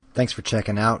Thanks for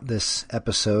checking out this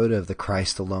episode of the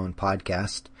Christ Alone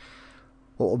podcast.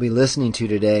 What we'll be listening to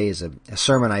today is a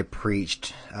sermon I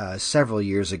preached several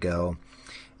years ago,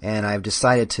 and I've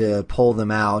decided to pull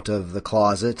them out of the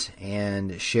closet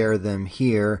and share them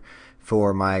here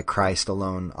for my Christ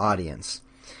Alone audience.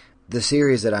 The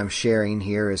series that I'm sharing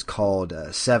here is called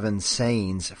Seven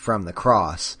Sayings from the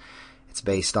Cross. It's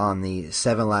based on the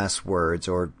 7 last words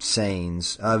or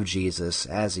sayings of Jesus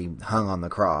as he hung on the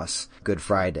cross, Good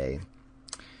Friday.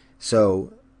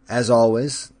 So, as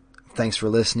always, thanks for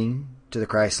listening to the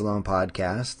Christ Alone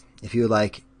podcast. If you would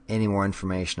like any more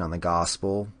information on the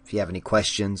gospel, if you have any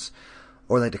questions,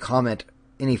 or like to comment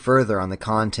any further on the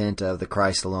content of the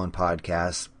Christ Alone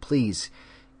podcast, please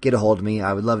get a hold of me.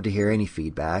 I would love to hear any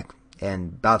feedback.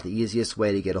 And about the easiest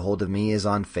way to get a hold of me is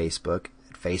on Facebook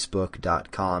at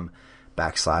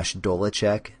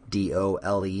facebook.com/Dolechek,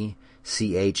 DOLECHECK.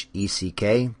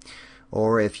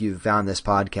 Or if you've found this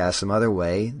podcast some other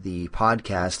way, the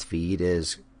podcast feed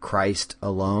is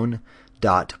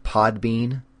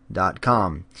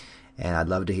christalone.podbean.com. And I'd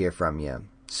love to hear from you.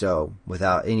 So,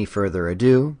 without any further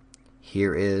ado,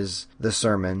 here is the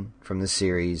sermon from the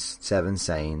series 7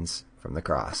 Sayings from the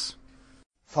Cross.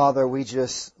 Father, we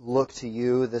just look to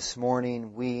you this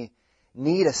morning. We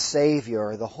need a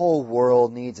Savior. The whole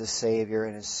world needs a Savior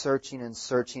and is searching and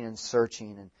searching and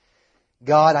searching. And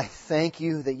God, I thank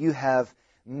you that you have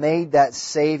made that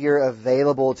Savior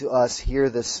available to us here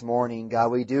this morning.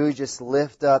 God, we do just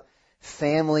lift up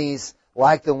families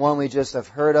like the one we just have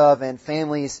heard of, and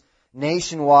families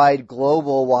nationwide,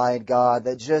 global-wide, God,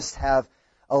 that just have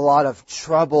a lot of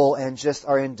trouble and just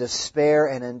are in despair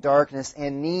and in darkness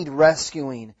and need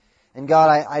rescuing. And God,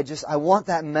 I want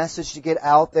that message to get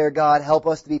out there, God. Help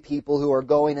us to be people who are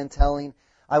going and telling.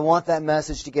 I want that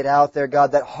message to get out there,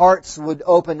 God, that hearts would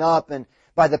open up and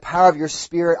by the power of your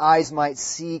Spirit, eyes might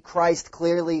see Christ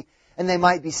clearly and they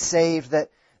might be saved. That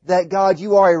God,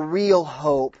 you are a real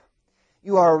hope.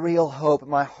 You are a real hope.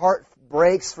 My heart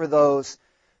breaks for those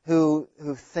who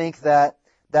think that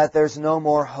there's no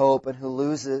more hope and who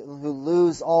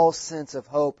lose all sense of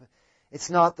hope. It's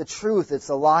not the truth. It's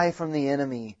a lie from the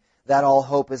enemy that all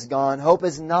hope is gone. Hope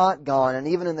is not gone. And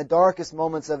even in the darkest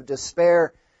moments of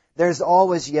despair, there's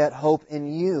always yet hope in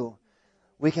you.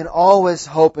 We can always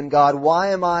hope in God.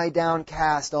 Why am I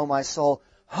downcast, O my soul?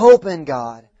 Hope in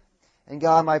God. And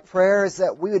God, my prayer is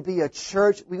that we would be a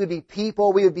church, we would be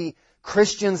people, we would be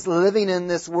Christians living in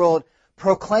this world,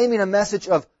 proclaiming a message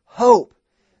of hope.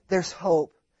 There's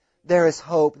hope. There is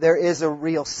hope. There is a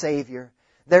real Savior.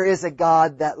 There is a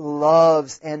God that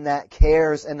loves and that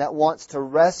cares and that wants to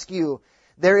rescue.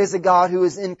 There is a God who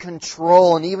is in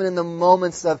control, and even in the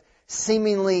moments of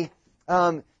seemingly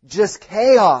just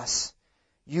chaos,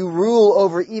 you rule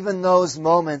over even those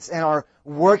moments and are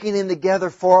working them together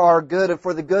for our good and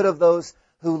for the good of those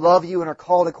who love you and are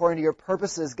called according to your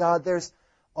purposes. God, there's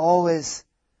always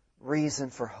reason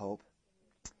for hope.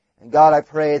 And God, I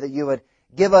pray that you would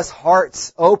give us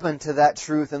hearts open to that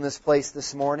truth in this place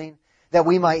this morning, that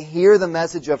we might hear the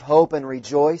message of hope and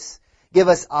rejoice. Give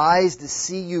us eyes to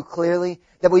see you clearly,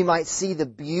 that we might see the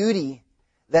beauty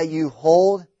that you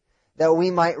hold, that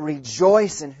we might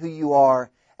rejoice in who you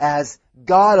are as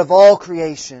God of all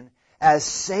creation, as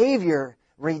Savior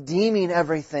redeeming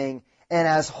everything, and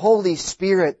as Holy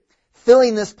Spirit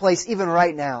filling this place even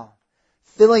right now.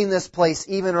 Filling this place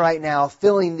even right now.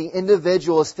 Filling the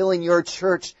individuals, filling your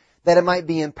church, that it might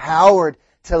be empowered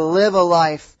to live a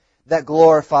life that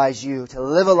glorifies you, to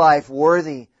live a life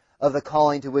worthy of the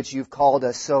calling to which you've called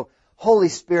us. So, Holy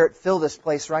Spirit, fill this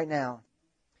place right now.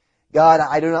 God,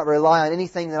 I do not rely on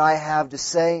anything that I have to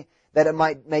say that it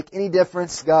might make any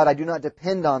difference. God, I do not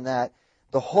depend on that.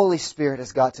 The Holy Spirit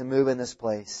has got to move in this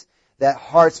place, that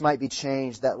hearts might be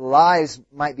changed, that lives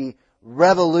might be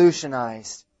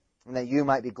revolutionized, and that you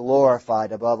might be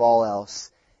glorified above all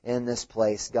else in this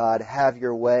place. God, have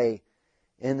your way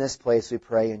in this place, we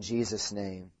pray in Jesus'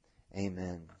 name.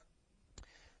 Amen.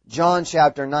 John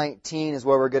chapter 19 is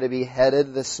where we're going to be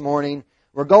headed this morning.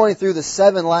 We're going through the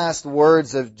 7 last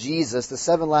words of Jesus, the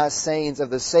 7 last sayings of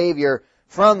the Savior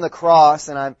from the cross,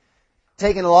 and I'm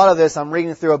taking a lot of this. I'm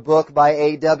reading through a book by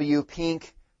A.W.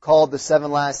 Pink called The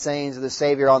 7 Last Sayings of the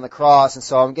Savior on the Cross, and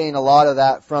so I'm getting a lot of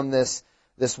that from this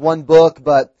one book,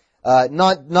 but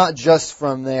not just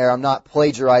from there. I'm not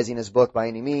plagiarizing his book by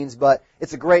any means, but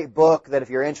it's a great book that if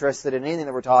you're interested in anything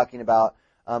that we're talking about,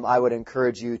 I would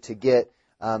encourage you to get.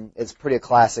 It's pretty a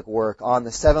classic work on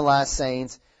the 7 last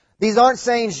sayings. These aren't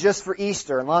sayings just for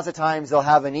Easter, and lots of times they'll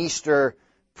have an Easter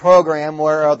program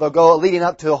where they'll go leading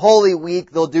up to Holy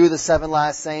Week, they'll do the 7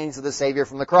 last sayings of the Savior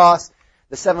from the cross,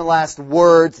 the 7 last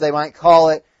words, they might call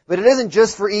it. but it isn't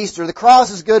just for Easter. The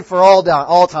cross is good for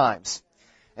all times.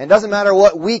 And it doesn't matter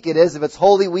what week it is, if it's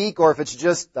Holy Week or if it's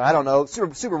just, I don't know,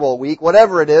 Super Bowl week,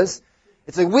 whatever it is.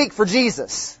 It's a week for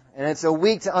Jesus. And it's a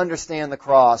week to understand the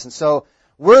cross. And so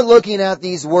we're looking at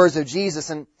these words of Jesus.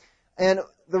 And one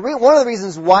of the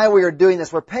reasons why we are doing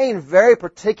this, we're paying very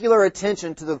particular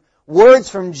attention to the words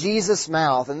from Jesus'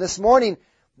 mouth. And this morning,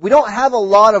 we don't have a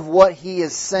lot of what He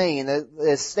is saying.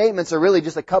 His statements are really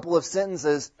just a couple of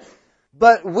sentences.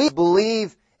 But we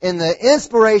believe in the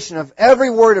inspiration of every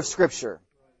word of Scripture.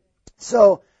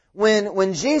 So,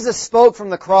 when Jesus spoke from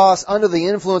the cross under the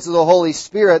influence of the Holy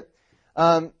Spirit,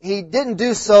 He didn't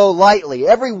do so lightly.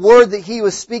 Every word that He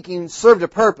was speaking served a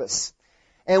purpose.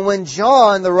 And when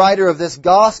John, the writer of this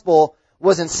Gospel,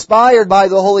 was inspired by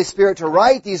the Holy Spirit to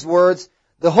write these words,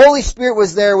 the Holy Spirit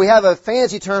was there. We have a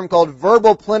fancy term called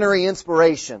verbal plenary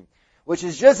inspiration, which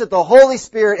is just that the Holy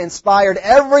Spirit inspired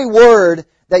every word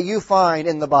that you find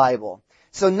in the Bible.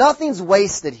 So nothing's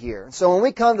wasted here. So when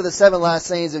we come to the 7 last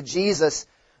sayings of Jesus,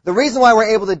 the reason why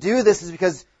we're able to do this is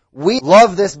because we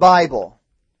love this Bible.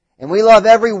 And we love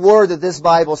every word that this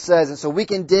Bible says. And so we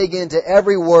can dig into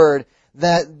every word,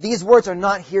 that these words are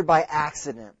not here by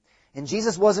accident. And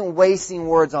Jesus wasn't wasting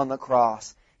words on the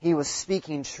cross. He was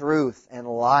speaking truth and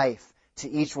life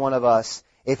to each one of us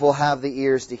if we'll have the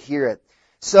ears to hear it.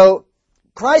 So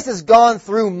Christ has gone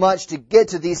through much to get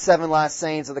to these 7 last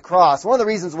sayings of the cross. One of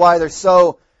the reasons why they're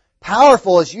so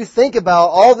powerful is you think about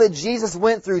all that Jesus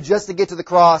went through just to get to the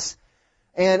cross,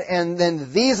 and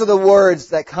then these are the words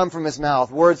that come from His mouth.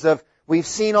 Words of, we've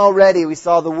seen already, we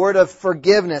saw the word of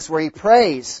forgiveness where He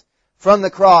prays from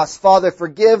the cross, Father,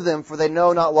 forgive them, for they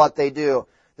know not what they do.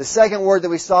 The second word that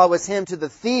we saw was Him to the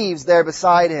thieves there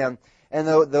beside Him, and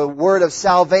the word of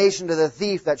salvation to the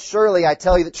thief, that surely I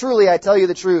tell you, truly I tell you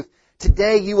the truth,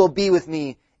 today you will be with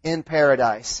me in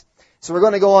paradise. So we're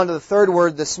going to go on to the third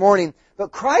word this morning.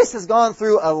 But Christ has gone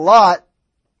through a lot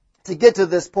to get to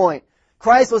this point.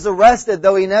 Christ was arrested,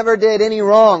 though He never did any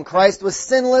wrong. Christ was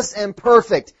sinless and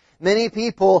perfect. Many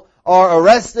people are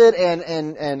arrested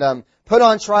and put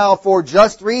on trial for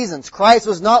just reasons. Christ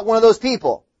was not one of those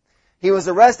people. He was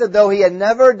arrested, though He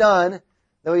never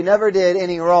did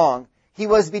any wrong. He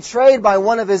was betrayed by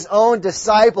one of His own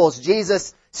disciples.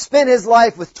 Jesus spent His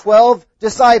life with 12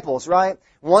 disciples, right?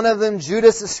 One of them,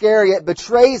 Judas Iscariot,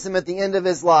 betrays Him at the end of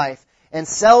His life and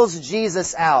sells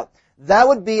Jesus out. That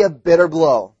would be a bitter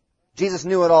blow. Jesus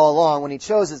knew it all along when He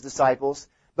chose His disciples.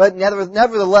 But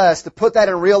nevertheless, to put that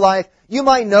in real life, you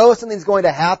might know something's going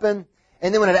to happen,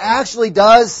 and then when it actually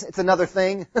does, it's another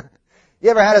thing. You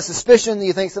ever had a suspicion that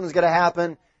you think something's going to happen,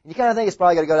 and you kind of think it's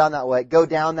probably going to go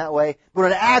down that way, but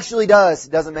when it actually does,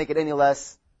 it doesn't make it any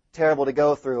less terrible to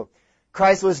go through.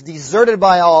 Christ was deserted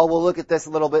by all. We'll look at this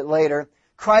a little bit later.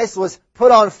 Christ was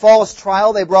put on false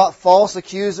trial. They brought false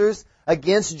accusers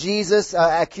against Jesus,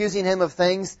 accusing Him of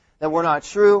things that were not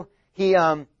true. He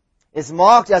is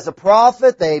mocked as a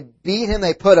prophet. They beat Him.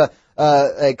 They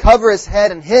they cover His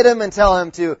head and hit Him and tell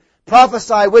Him to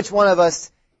prophesy which one of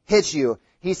us hit you.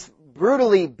 He's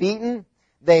brutally beaten.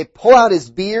 They pull out His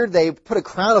beard. They put a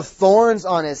crown of thorns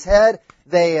on His head.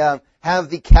 They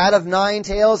have the cat of 9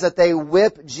 tails that they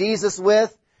whip Jesus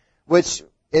with, which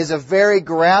is a very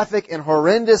graphic and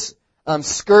horrendous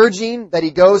scourging that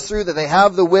He goes through, that they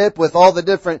have the whip with all the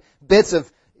different bits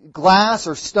of glass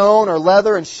or stone or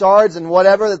leather and shards and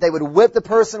whatever that they would whip the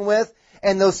person with,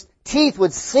 and those teeth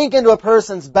would sink into a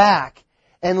person's back.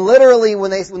 And literally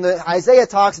when Isaiah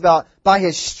talks about by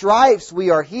His stripes we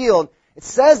are healed, it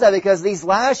says that because these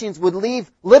lashings would leave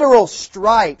literal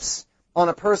stripes on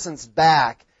a person's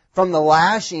back from the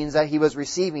lashings that He was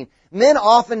receiving. Men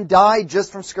often died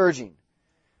just from scourging.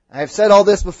 I've said all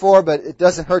this before, but it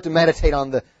doesn't hurt to meditate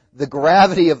on the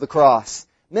gravity of the cross.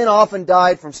 Men often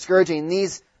died from scourging.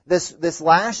 This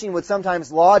lashing would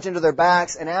sometimes lodge into their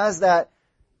backs, and as that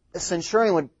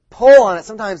centurion would pull on it,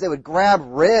 sometimes they would grab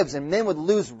ribs, and men would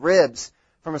lose ribs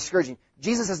from a scourging.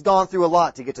 Jesus has gone through a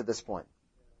lot to get to this point.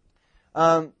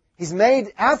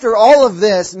 After all of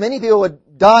this, many people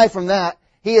would die from that.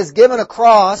 He is given a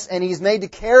cross, and He's made to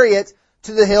carry it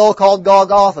to the hill called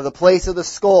Golgotha, the place of the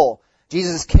skull.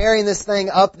 Jesus is carrying this thing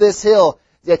up this hill.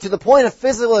 To the point of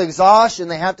physical exhaustion,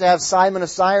 they have to have Simon of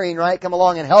Cyrene, right, come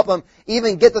along and help him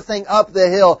even get the thing up the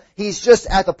hill. He's just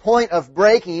at the point of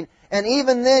breaking. And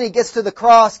even then, He gets to the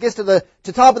cross, gets to the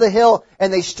top of the hill,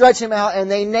 and they stretch Him out,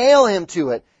 and they nail Him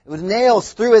to it. With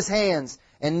nails through His hands,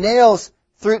 and nail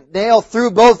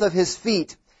through both of His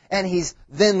feet. And He's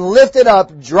then lifted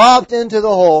up, dropped into the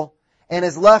hole, and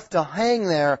is left to hang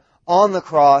there on the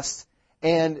cross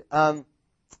and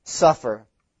suffer.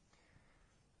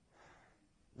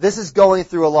 This is going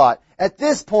through a lot. At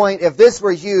this point, if this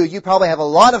were you, you probably have a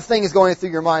lot of things going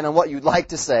through your mind on what you'd like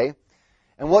to say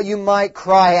and what you might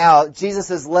cry out.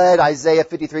 Jesus is led, Isaiah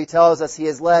 53 tells us, He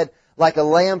is led like a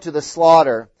lamb to the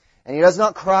slaughter. And He does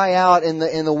not cry out in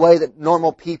the way that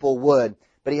normal people would,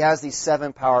 but He has these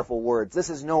 7 powerful words.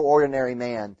 This is no ordinary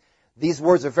man. These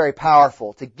words are very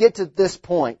powerful. To get to this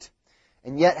point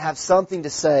and yet have something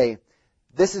to say,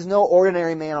 this is no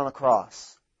ordinary man on a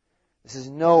cross. This is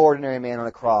no ordinary man on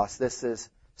a cross. This is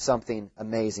something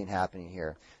amazing happening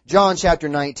here. John chapter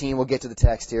 19, we'll get to the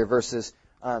text here, verses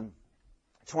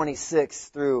 26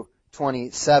 through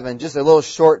 27. Just a little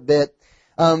short bit.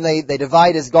 They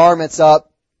divide His garments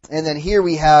up. And then here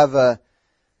we have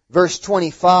verse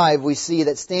 25. We see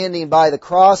that standing by the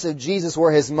cross of Jesus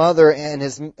were His mother and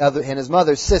His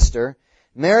mother's sister,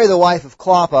 Mary the wife of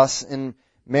Clopas, and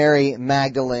Mary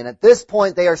Magdalene. At this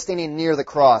point, they are standing near the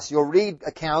cross. You'll read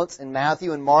accounts in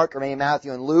Matthew and Mark, or maybe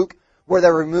Matthew and Luke, where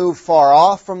they're removed far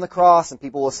off from the cross, and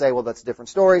people will say, well, that's different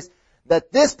stories. But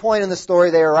at this point in the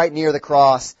story, they are right near the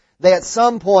cross. They at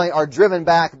some point are driven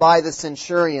back by the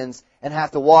centurions and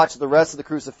have to watch the rest of the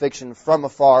crucifixion from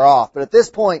afar off. But at this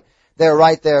point, they're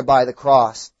right there by the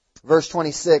cross. Verse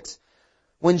 26,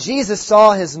 when Jesus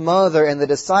saw His mother and the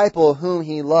disciple whom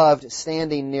He loved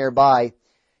standing nearby,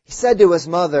 He said to His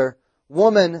mother,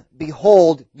 "Woman,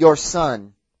 behold your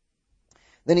son."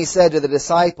 Then He said to the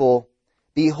disciple,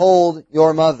 "Behold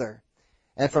your mother."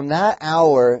 And from that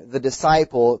hour the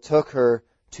disciple took her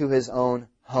to his own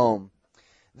home.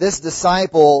 This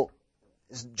disciple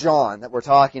is John that we're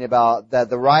talking about, that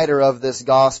the writer of this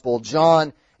gospel.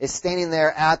 John is standing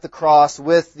there at the cross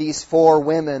with these 4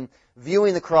 women,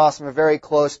 viewing the cross from a very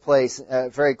close place,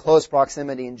 very close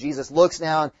proximity. And Jesus looks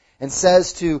down and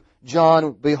says to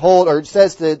John, "Behold," or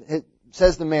says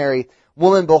to Mary,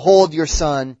 "Woman, behold your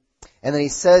son." And then He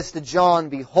says to John,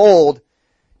 "Behold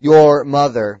your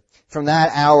mother." From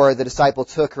that hour, the disciple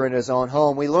took her into his own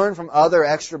home. We learn from other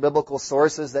extra-biblical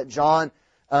sources that John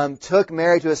took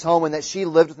Mary to his home and that she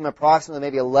lived with him approximately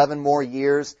maybe 11 more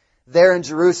years there in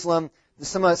Jerusalem.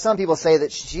 Some people say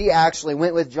that she actually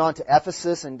went with John to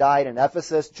Ephesus and died in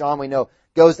Ephesus. John, we know,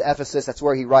 goes to Ephesus. That's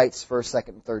where he writes 1st, 2nd,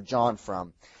 and 3rd John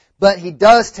from. But he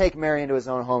does take Mary into his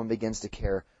own home and begins to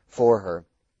care for her.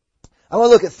 I want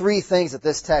to look at 3 things that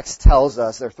this text tells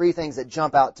us. There are 3 things that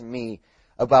jump out to me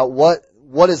about what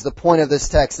is the point of this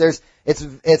text. It's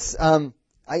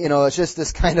just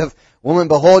this kind of, woman,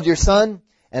 behold your son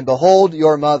and behold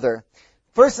your mother.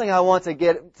 First thing I want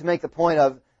to make the point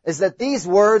of is that these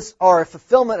words are a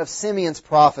fulfillment of Simeon's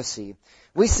prophecy.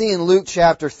 We see in Luke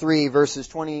chapter 3, verses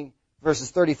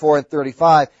 34 and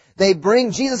 35,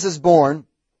 Jesus is born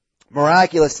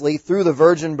miraculously through the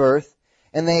virgin birth,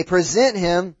 and they present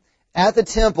Him at the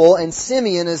temple, and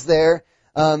Simeon is there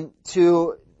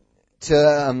to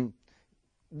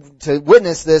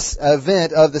witness this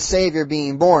event of the Savior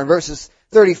being born. Verses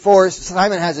 34,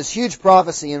 Simon has this huge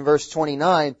prophecy in verse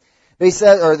 29. But he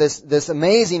says, or this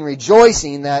amazing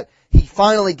rejoicing that he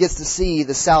finally gets to see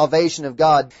the salvation of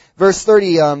God. Verse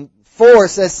 34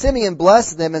 says, Simeon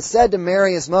blessed them and said to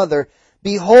Mary his mother,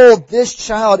 "Behold, this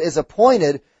child is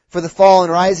appointed for the fall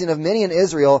and rising of many in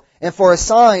Israel, and for a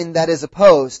sign that is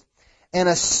opposed. And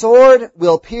a sword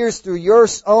will pierce through your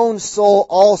own soul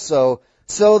also,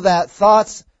 so that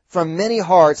thoughts from many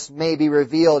hearts may be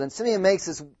revealed." And Simeon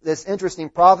makes this interesting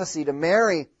prophecy to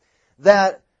Mary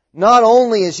that not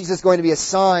only is Jesus going to be a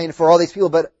sign for all these people,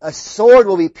 but a sword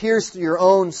will be pierced through your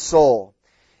own soul.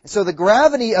 And so the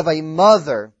gravity of a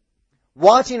mother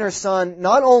watching her son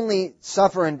not only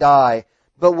suffer and die,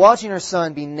 but watching her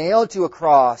son be nailed to a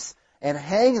cross and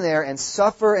hang there and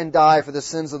suffer and die for the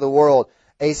sins of the world.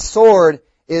 A sword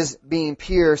is being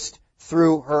pierced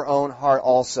through her own heart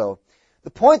also. The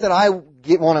point that I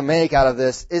want to make out of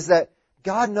this is that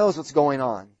God knows what's going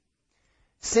on.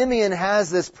 Simeon has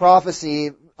this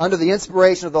prophecy under the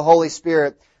inspiration of the Holy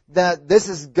Spirit that this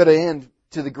is going to end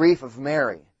to the grief of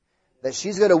Mary. That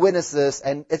she's going to witness this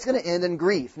and it's going to end in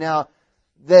grief. Now,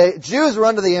 the Jews were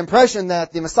under the impression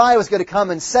that the Messiah was going to come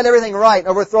and set everything right,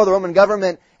 overthrow the Roman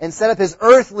government, and set up His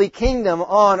earthly kingdom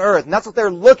on earth. And that's what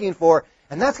they're looking for.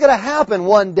 And that's going to happen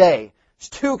one day. There's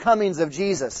 2 comings of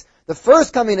Jesus. The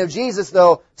first coming of Jesus,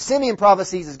 though, Simeon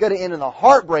prophesies is going to end in the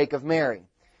heartbreak of Mary.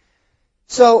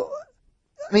 So,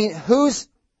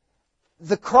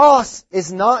 the cross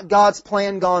is not God's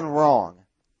plan gone wrong.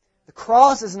 The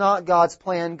cross is not God's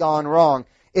plan gone wrong.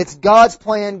 It's God's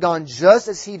plan gone just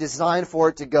as He designed for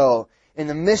it to go, in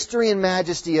the mystery and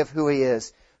majesty of who He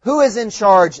is. Who is in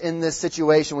charge in this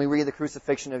situation? We read the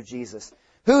crucifixion of Jesus.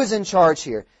 Who is in charge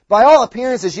here? By all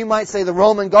appearances, you might say the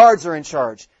Roman guards are in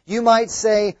charge. You might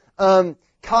say,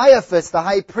 Caiaphas, the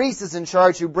high priest, is in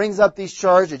charge who brings up these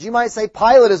charges. You might say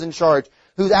Pilate is in charge,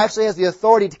 who actually has the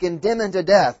authority to condemn him to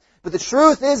death. But the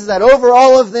truth is that over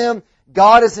all of them,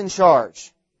 God is in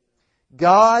charge.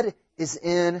 God is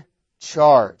in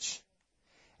charge.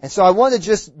 And so I want to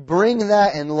just bring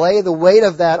that and lay the weight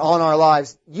of that on our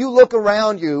lives. You look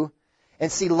around you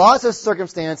and see lots of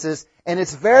circumstances, and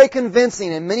it's very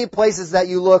convincing in many places that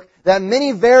you look that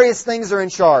many various things are in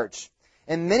charge.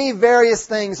 And many various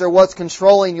things are what's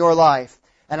controlling your life.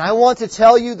 And I want to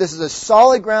tell you, this is a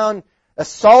solid ground, a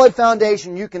solid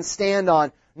foundation you can stand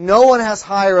on. No one has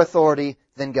higher authority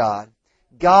than God.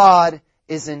 God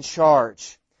is in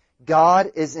charge.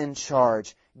 God is in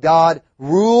charge. God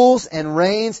rules and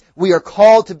reigns. We are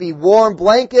called to be warm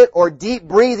blanket or deep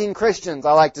breathing Christians,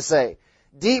 I like to say.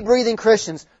 Deep breathing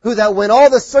Christians who that when all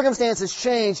the circumstances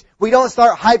change, we don't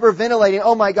start hyperventilating,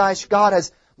 oh my gosh, God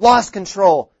has lost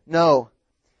control. No.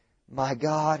 My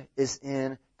God is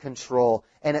in control.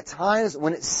 And at times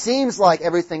when it seems like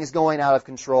everything is going out of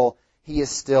control, He is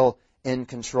still in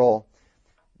control.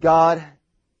 God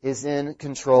is in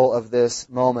control of this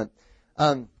moment.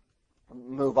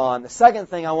 Move on. The second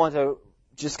thing I want to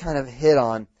just kind of hit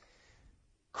on.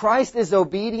 Christ is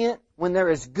obedient when there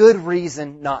is good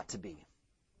reason not to be.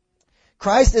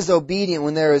 Christ is obedient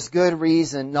when there is good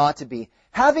reason not to be.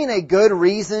 Having a good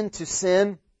reason to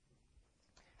sin,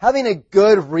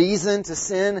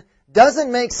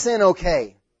 doesn't make sin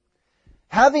okay.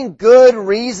 Having good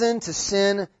reason to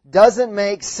sin doesn't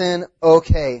make sin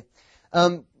okay.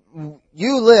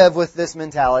 You live with this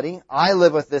mentality. I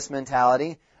live with this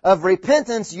mentality of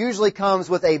repentance usually comes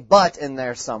with a but in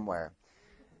there somewhere.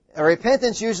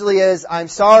 Repentance usually is, I'm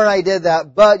sorry I did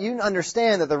that, but you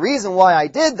understand that the reason why I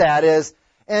did that is,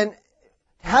 and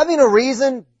having a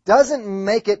reason doesn't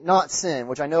make it not sin,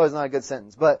 which I know is not a good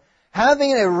sentence, but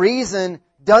having a reason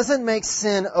doesn't make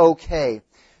sin okay.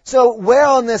 So where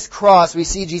on this cross we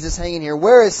see Jesus hanging here,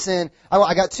 where is sin?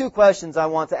 I got two questions I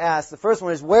want to ask. The first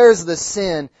one is, where is the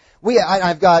sin?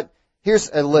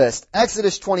 Here's a list.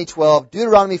 Exodus 20:12,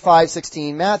 Deuteronomy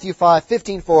 5:16, Matthew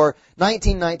 5:15:4,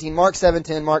 19:19, Mark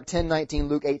 7:10, Mark 10:19,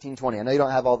 Luke 18:20. I know you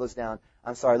don't have all those down.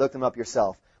 I'm sorry, look them up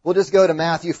yourself. We'll just go to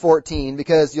Matthew 14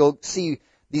 because you'll see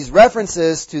these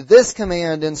references to this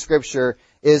command in Scripture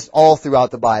is all throughout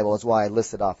the Bible. That's why I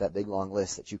listed off that big long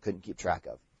list that you couldn't keep track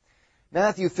of.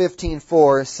 Matthew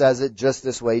 15:4 says it just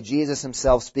this way. Jesus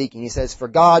Himself speaking. He says, "For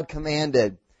God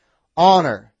commanded,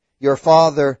 honor your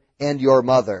father and your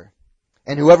mother.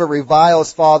 And whoever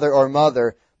reviles father or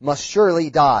mother must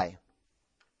surely die."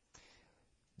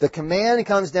 The command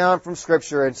comes down from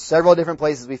Scripture in several different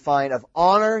places we find of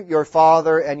honor your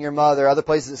father and your mother. Other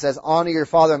places it says honor your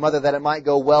father and mother that it might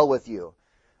go well with you.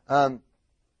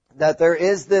 That there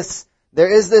is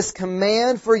this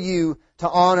command for you to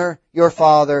honor your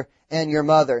father and your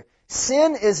mother.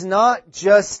 Sin is not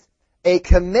just a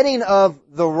committing of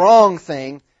the wrong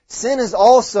thing. Sin is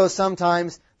also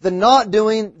sometimes the not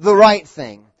doing the right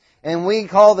thing. And we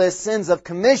call this sins of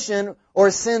commission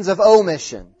or sins of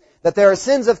omission. That there are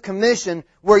sins of commission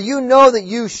where you know that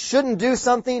you shouldn't do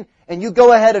something and you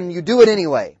go ahead and you do it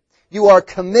anyway. You are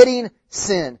committing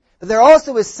sin. But there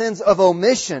also is sins of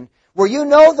omission where you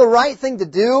know the right thing to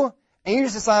do and you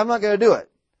just decide, I'm not going to do it.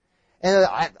 And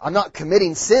I'm not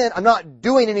committing sin. I'm not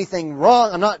doing anything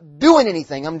wrong. I'm not doing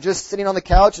anything. I'm just sitting on the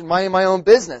couch and minding my own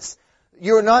business.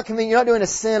 You're not doing a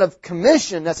sin of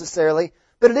commission necessarily,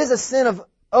 but it is a sin of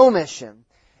omission.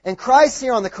 And Christ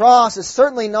here on the cross is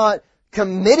certainly not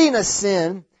committing a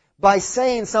sin by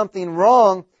saying something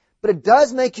wrong, but it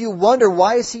does make you wonder,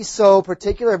 why is He so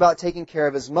particular about taking care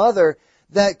of His mother,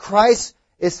 that Christ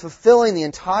is fulfilling the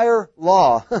entire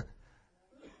law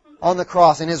on the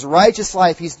cross. In His righteous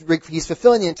life, He's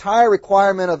fulfilling the entire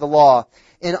requirement of the law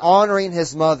in honoring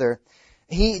His mother.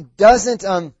 He doesn't...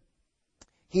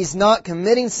 He's not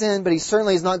committing sin, but He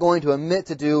certainly is not going to omit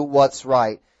to do what's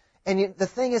right. And the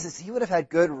thing is He would have had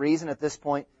good reason at this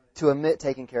point to omit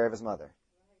taking care of His mother.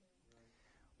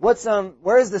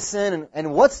 Where is the sin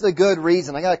and what's the good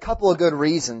reason? I got a couple of good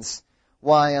reasons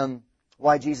why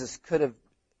Jesus could have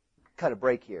cut a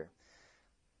break here.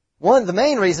 One, the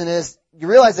main reason is you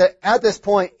realize that at this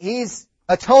point He's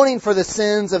atoning for the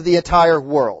sins of the entire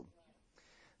world.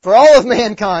 For all of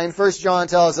mankind, 1 John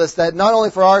tells us that not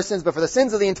only for our sins, but for the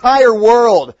sins of the entire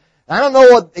world. I don't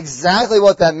know exactly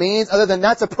what that means, other than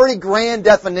that's a pretty grand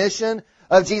definition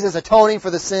of Jesus atoning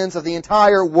for the sins of the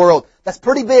entire world. That's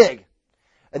pretty big.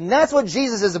 And that's what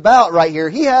Jesus is about right here.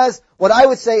 He has what I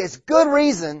would say is good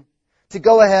reason to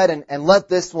go ahead and let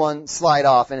this one slide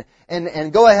off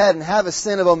and go ahead and have a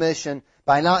sin of omission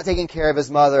by not taking care of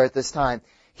His mother at this time.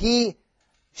 He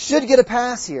should get a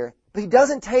pass here, but He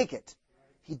doesn't take it.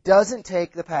 He doesn't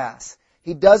take the pass.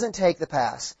 He doesn't take the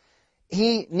pass.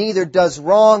 He neither does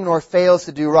wrong nor fails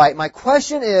to do right. My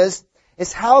question is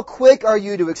how quick are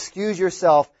you to excuse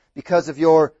yourself because of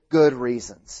your good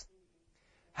reasons?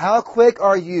 How quick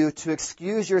are you to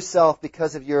excuse yourself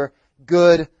because of your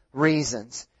good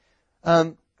reasons?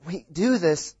 We do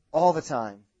this all the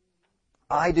time.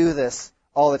 I do this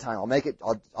all the time.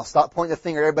 I'll stop pointing the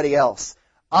finger at everybody else.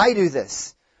 I do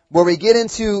this. Where we get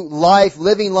into life,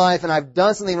 living life, and I've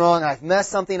done something wrong, and I've messed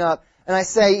something up, and I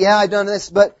say, yeah, I've done this,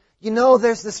 but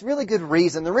there's this really good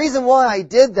reason. The reason why I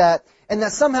did that, and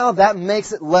that somehow that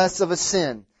makes it less of a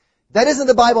sin. That isn't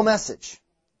the Bible message.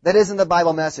 That isn't the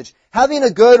Bible message. Having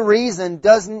a good reason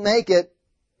doesn't make it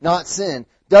not sin.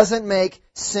 Doesn't make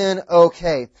sin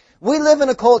okay. We live in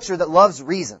a culture that loves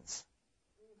reasons.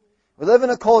 We live in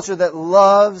a culture that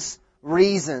loves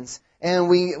reasons. And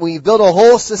we build a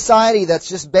whole society that's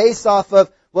just based off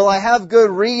of, well, I have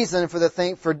good reason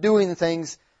for doing the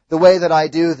things the way that I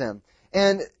do them.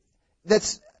 And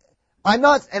I'm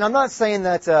not saying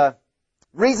that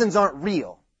reasons aren't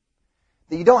real.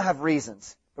 That you don't have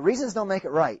reasons. But reasons don't make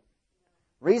it right.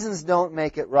 Reasons don't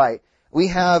make it right. We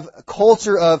have a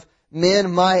culture of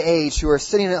men my age who are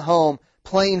sitting at home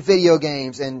playing video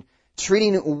games and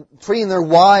treating their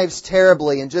wives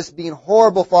terribly and just being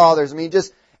horrible fathers.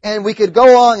 And we could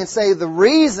go on and say the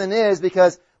reason is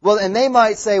because, and they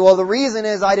might say, the reason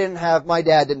is my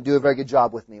dad didn't do a very good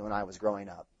job with me when I was growing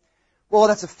up. Well,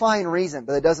 that's a fine reason,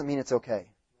 but it doesn't mean it's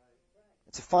okay.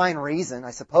 It's a fine reason,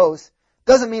 I suppose.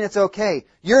 Doesn't mean it's okay.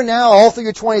 You're now all through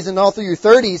your 20s and all through your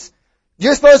 30s.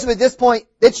 You're supposed to be at this point,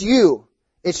 it's you.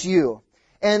 It's you.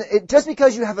 And just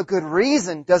because you have a good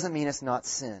reason doesn't mean it's not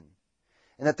sin.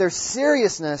 And that there's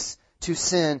seriousness to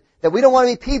sin, that we don't want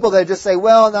to be people that just say,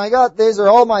 these are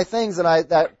all my things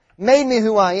that made me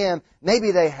who I am.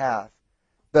 Maybe they have.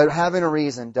 But having a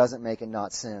reason doesn't make it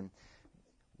not sin.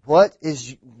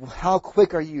 How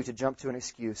quick are you to jump to an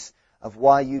excuse of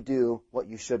why you do what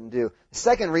you shouldn't do? The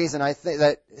second reason I think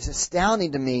that is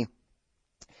astounding to me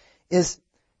is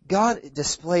God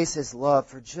displays His love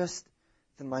for just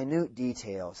the minute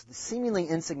details, the seemingly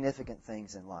insignificant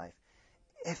things in life.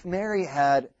 If Mary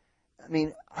had,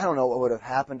 I don't know what would have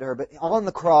happened to her, but on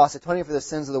the cross, atoning for the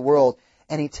sins of the world,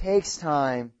 and He takes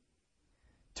time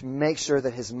to make sure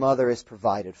that His mother is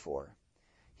provided for.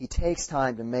 He takes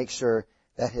time to make sure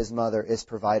that His mother is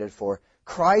provided for.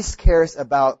 Christ cares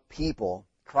about people.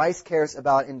 Christ cares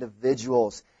about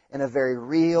individuals in a very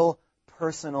real,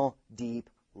 personal, deep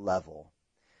level.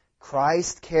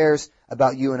 Christ cares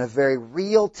about you in a very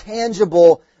real,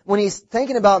 tangible. When He's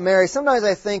thinking about Mary, sometimes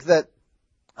I think that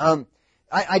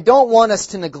I don't want us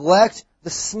to neglect the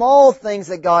small things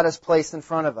that God has placed in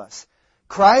front of us.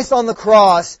 Christ on the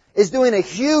cross is doing a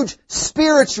huge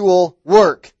spiritual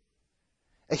work.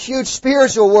 A huge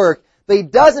spiritual work. But He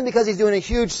doesn't, because He's doing a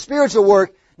huge spiritual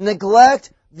work,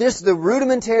 neglect the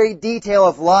rudimentary detail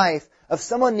of life of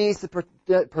someone needs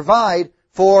to provide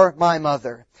for my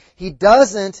mother. He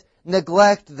doesn't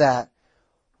neglect that.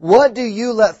 What do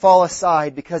you let fall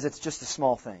aside because it's just a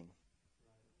small thing?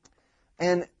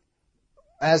 And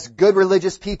as good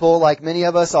religious people, like many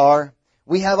of us are,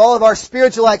 we have all of our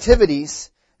spiritual activities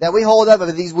that we hold up.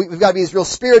 We've got to be these real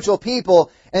spiritual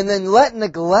people, and then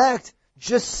neglect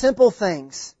just simple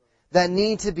things that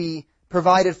need to be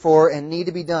provided for and need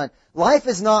to be done. Life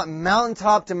is not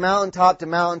mountaintop to mountaintop to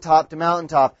mountaintop to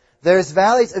mountaintop. There's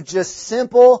valleys of just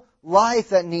simple life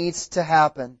that needs to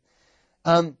happen.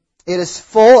 It is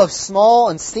full of small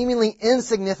and seemingly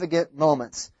insignificant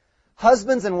moments.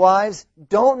 Husbands and wives,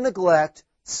 don't neglect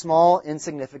small,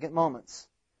 insignificant moments.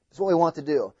 That's what we want to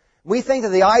do. We think that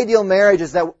the ideal marriage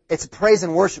is that it's a praise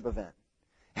and worship event.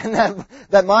 And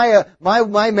that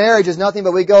my marriage is nothing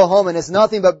but we go home and it's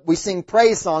nothing but we sing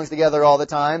praise songs together all the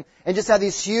time and just have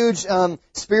these huge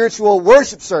spiritual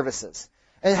worship services.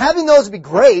 And having those would be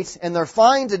great, and they're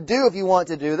fine to do if you want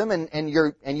to do them, and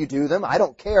you do them. I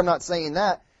don't care, I'm not saying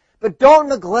that. But don't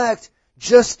neglect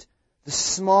just the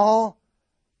small,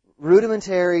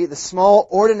 rudimentary, the small,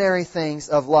 ordinary things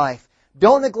of life.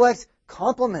 Don't neglect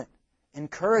compliment,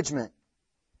 encouragement,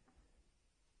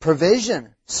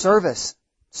 provision, service,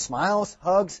 smiles,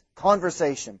 hugs,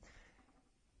 conversation.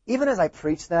 Even as I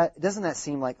preach that, doesn't that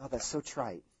seem like, that's so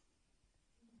trite?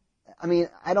 I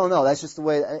don't know. That's just the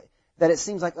way that it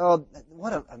seems like,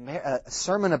 what a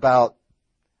sermon about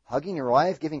hugging your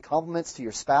wife, giving compliments to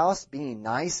your spouse, being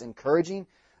nice, encouraging.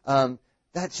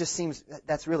 That just seems,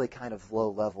 that's really kind of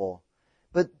low level.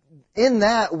 But in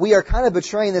that, we are kind of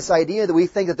betraying this idea that we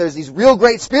think that there's these real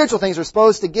great spiritual things we're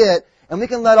supposed to get, and we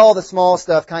can let all the small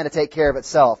stuff kind of take care of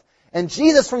itself. And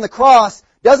Jesus from the cross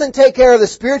doesn't take care of the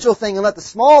spiritual thing and let the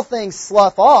small things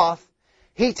slough off.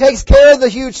 He takes care of the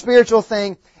huge spiritual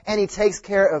thing, and He takes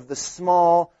care of the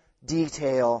small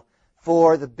detail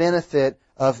for the benefit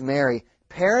of Mary.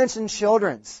 Parents and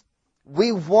children,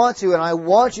 we want to, and I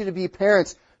want you to be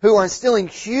parents who are instilling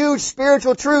huge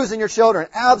spiritual truths in your children.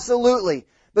 Absolutely.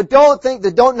 But don't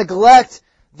neglect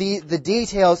the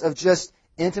details of just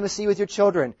intimacy with your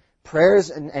children, prayers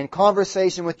and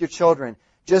conversation with your children,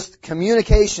 just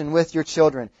communication with your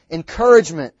children,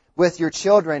 encouragement with your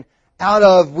children, out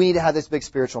of we need to have this big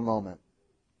spiritual moment.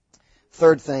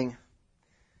 Third thing,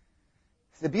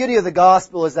 the beauty of the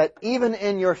gospel is that even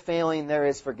in your failing, there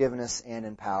is forgiveness and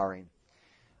empowering.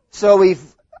 So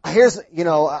here's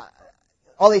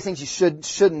all these things you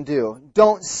shouldn't do.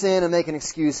 Don't sin and make an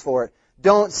excuse for it.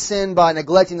 Don't sin by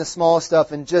neglecting the small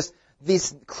stuff and just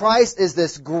Christ is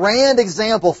this grand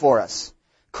example for us.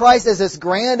 Christ is this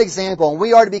grand example, and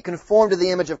we are to be conformed to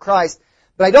the image of Christ.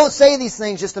 But I don't say these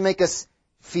things just to make us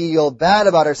feel bad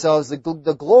about ourselves. The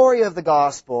glory of the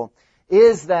gospel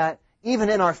is that even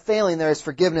in our failing, there is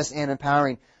forgiveness and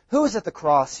empowering. Who is at the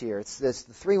cross here? It's the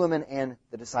three women and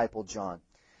the disciple John.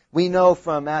 We know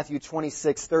from Matthew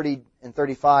 26:30 and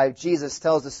 35, Jesus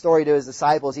tells the story to His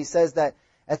disciples. He says that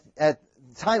at the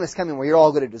time is coming where you're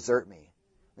all going to desert me.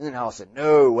 And then all said,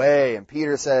 no way. And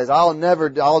Peter says,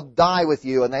 I'll die with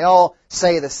you. And they all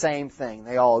say the same thing.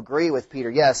 They all agree with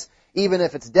Peter. Yes, even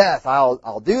if it's death,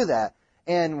 I'll do that.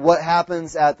 And what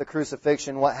happens at the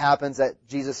crucifixion? What happens at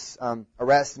Jesus'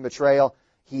 arrest and betrayal?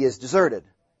 He is deserted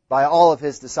by all of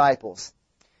His disciples.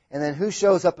 And then who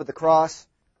shows up at the cross?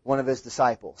 One of His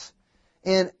disciples.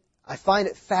 And I find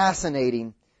it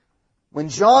fascinating. When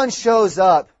John shows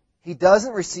up, he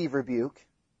doesn't receive rebuke.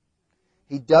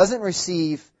 He doesn't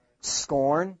receive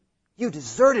scorn. You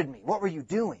deserted me. What were you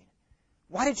doing?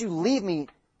 Why did you leave me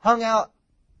hung out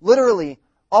literally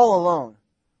all alone?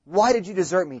 Why did you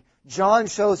desert me? John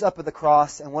shows up at the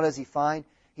cross, and what does he find?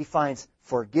 He finds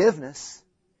forgiveness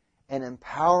and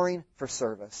empowering for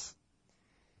service.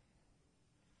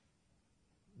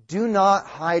 Do not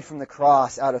hide from the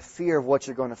cross out of fear of what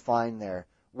you're going to find there.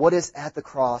 What is at the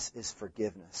cross is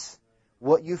forgiveness.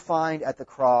 What you find at the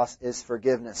cross is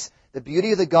forgiveness. The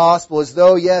beauty of the gospel is,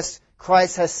 though, yes,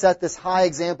 Christ has set this high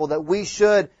example that we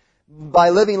should, by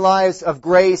living lives of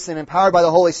grace and empowered by the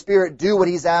Holy Spirit, do what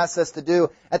He's asked us to do.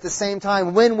 At the same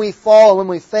time, when we fall, when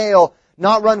we fail,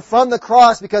 not run from the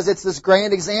cross because it's this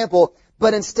grand example,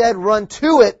 but instead run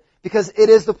to it because it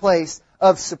is the place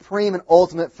of supreme and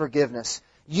ultimate forgiveness.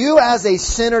 You as a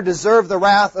sinner deserve the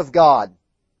wrath of God.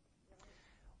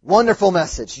 Wonderful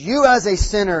message. You as a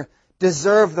sinner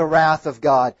deserve the wrath of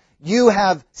God. You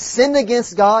have sinned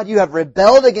against God. You have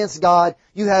rebelled against God.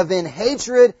 You have in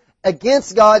hatred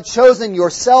against God chosen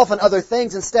yourself and other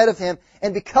things instead of Him.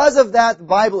 And because of that, the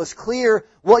Bible is clear.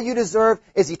 What you deserve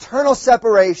is eternal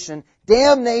separation,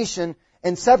 damnation,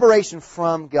 and separation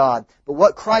from God. But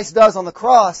what Christ does on the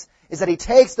cross is that He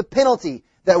takes the penalty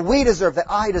that we deserve, that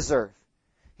I deserve.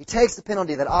 He takes the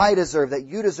penalty that I deserve, that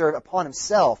you deserve upon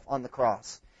Himself on the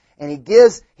cross. And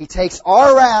He takes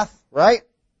our wrath, right?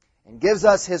 And gives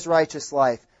us His righteous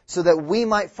life so that we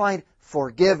might find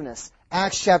forgiveness.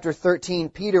 Acts chapter 13,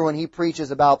 Peter, when he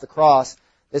preaches about the cross,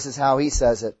 this is how he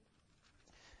says it.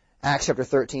 Acts chapter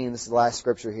 13, this is the last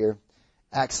scripture here.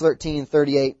 Acts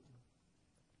 13:38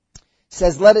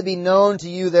 says, "Let it be known to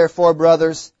you, therefore,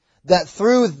 brothers, that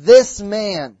through this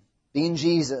man," being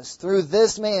Jesus, "through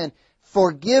this man,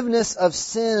 forgiveness of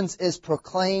sins is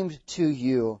proclaimed to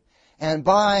you. And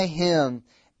by Him,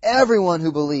 everyone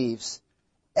who believes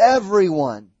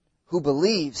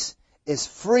is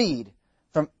freed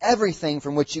from everything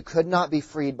from which you could not be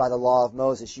freed by the law of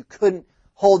Moses." You couldn't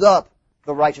hold up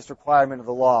the righteous requirement of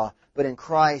the law, but in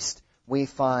Christ we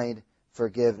find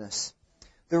forgiveness.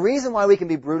 The reason why we can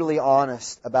be brutally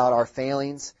honest about our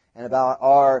failings and about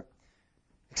our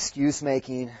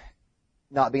excuse-making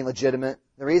not being legitimate,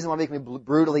 the reason why we can be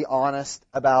brutally honest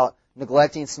about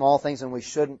neglecting small things when we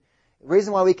shouldn't, the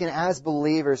reason why we can, as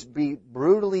believers, be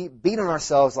brutally beat on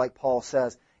ourselves, like Paul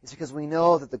says, is because we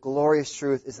know that the glorious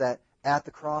truth is that at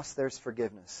the cross there's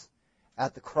forgiveness.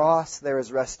 At the cross there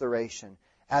is restoration.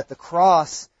 At the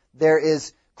cross there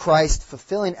is Christ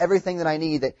fulfilling everything that I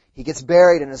need, that He gets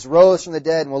buried and is rose from the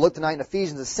dead. And we'll look tonight in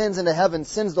Ephesians, ascends into heaven,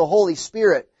 sends the Holy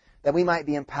Spirit, that we might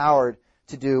be empowered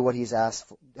to do what He's asked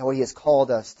for, what He has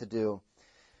called us to do.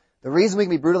 The reason we can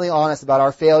be brutally honest about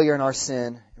our failure and our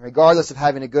sin, regardless of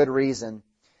having a good reason,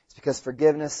 is because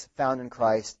forgiveness found in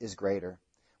Christ is greater.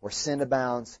 Where sin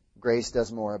abounds, grace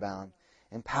does more abound.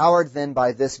 Empowered then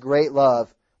by this great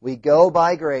love, we go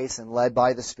by grace and led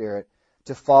by the Spirit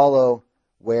to follow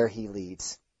where He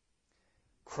leads.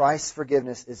 Christ's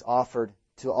forgiveness is offered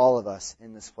to all of us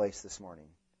in this place this morning.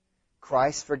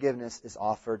 Christ's forgiveness is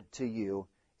offered to you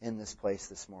in this place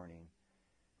this morning.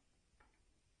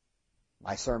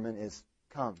 My sermon is,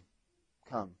 come.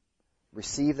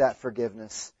 Receive that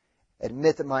forgiveness.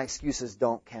 Admit that my excuses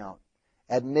don't count.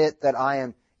 Admit that I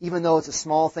am, even though it's a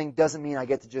small thing, doesn't mean I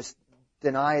get to just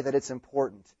deny that it's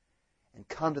important. And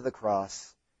come to the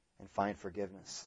cross and find forgiveness.